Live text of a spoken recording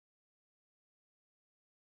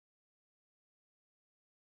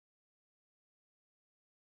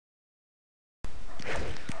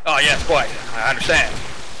Oh, yes, quite. I understand.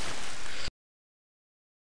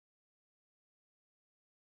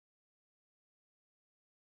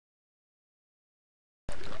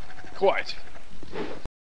 Quite.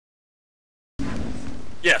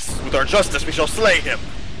 Yes, with our justice we shall slay him.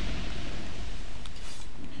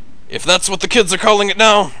 If that's what the kids are calling it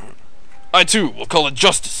now, I too will call it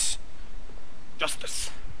justice. Justice.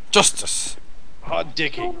 Justice. Hot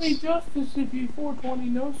dickings. Only justice if you 420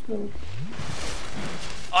 no scope.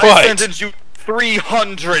 I Quite. sentence you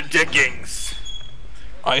 300 dickings.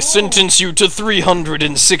 I sentence you to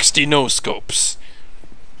 360 no-scopes.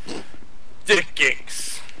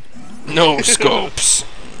 Dickings. No-scopes.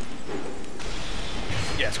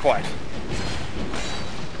 Yes, quite.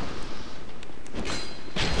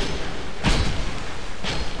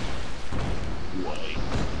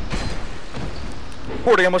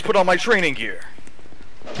 Reporting, I must put on my training gear.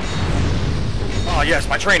 Ah, yes,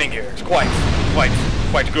 my training gear. It's quite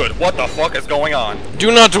good. What the fuck is going on?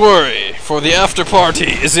 Do not worry, for the after party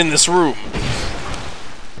is in this room.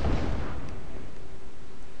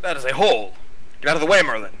 That is a hole. Get out of the way,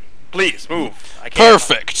 Merlin. Please, move. I can't.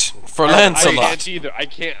 Perfect for I Lancelot. can't either. I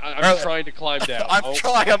can't. I'm trying to climb down. I'm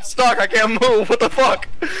trying, I'm stuck, I can't move. What the fuck?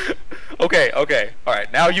 Okay.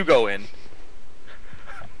 Alright, now you go in.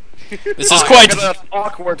 This is quite. Get that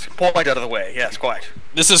awkward point out of the way. Yes, quite.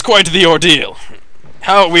 This is quite the ordeal.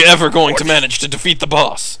 How are we ever going to manage to defeat the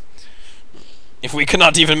boss? If we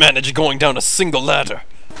cannot even manage going down a single ladder.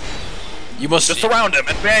 You must... Just surround him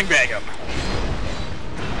and bang him.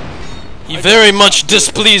 He very much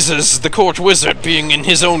displeases the court wizard being in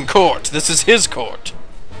his own court. This is his court.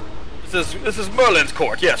 This is Merlin's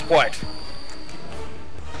court. Yes, quite.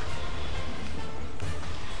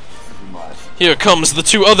 Here comes the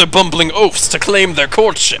two other bumbling oafs to claim their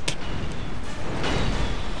courtship.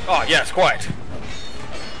 Oh, yes, quite.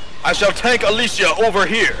 I shall tank Alicia over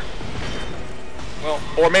here. Well,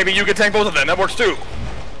 or maybe you can tank both of them. That works too.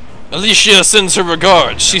 Alicia sends her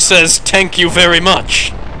regards. She says, "Thank you very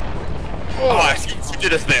much." Oh, I see what you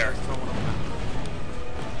did us there.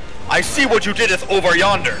 I see what you did us over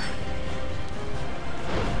yonder.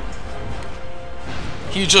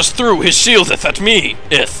 He just threw his shieldeth at me,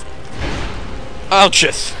 ith.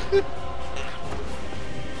 Oucheth.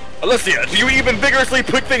 Alicia, do you even vigorously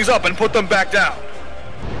pick things up and put them back down?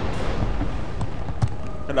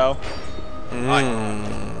 Hello.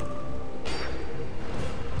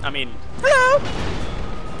 I mean, hello.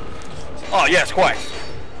 Oh, yes, quite.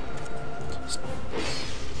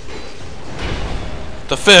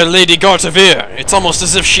 The fair Lady Gartavir. It's almost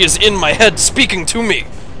as if she is in my head speaking to me.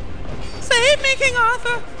 Save me, King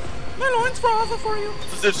Arthur. My loins for Arthur for you.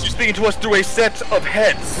 It's as if she's speaking to us through a set of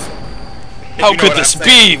heads. How could this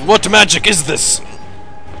be? What magic is this?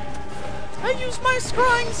 I used my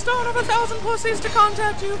scrying stone of 1,000 pussies to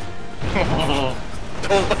contact you.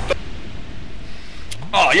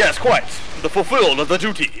 Oh, yes, quite. The fulfilled of the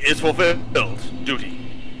duty is fulfilled.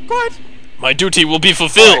 Duty. Quite. My duty will be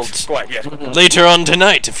fulfilled Quite, yes. later on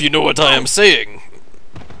tonight, if you know what I am saying.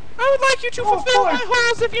 I would like you to fulfill my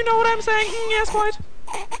holes if you know what I'm saying. Yes, quite.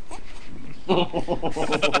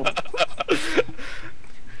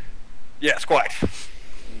 Yes, quite.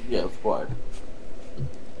 Yeah, quite.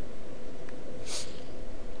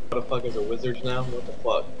 What the fuck is a wizard now? What the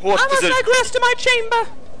fuck? What I must is it? digress to my chamber.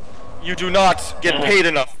 You do not get paid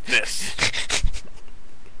enough for this.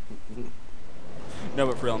 No,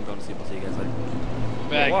 but for real, I'm going to sleep. I'll see you guys later.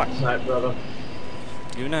 Back. What? Night, brother.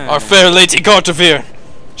 Good night. Our fair Lady Gartavir.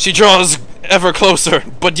 She draws ever closer,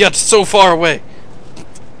 but yet so far away.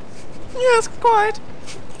 Yes, quite.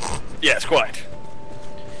 Yes, quite.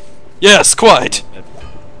 Yes, quite.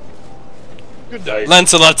 Good night.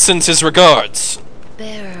 Lancelot sends his regards.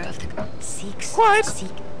 Bearer of the seeks Quiet. seek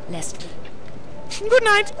lest Good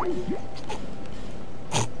night.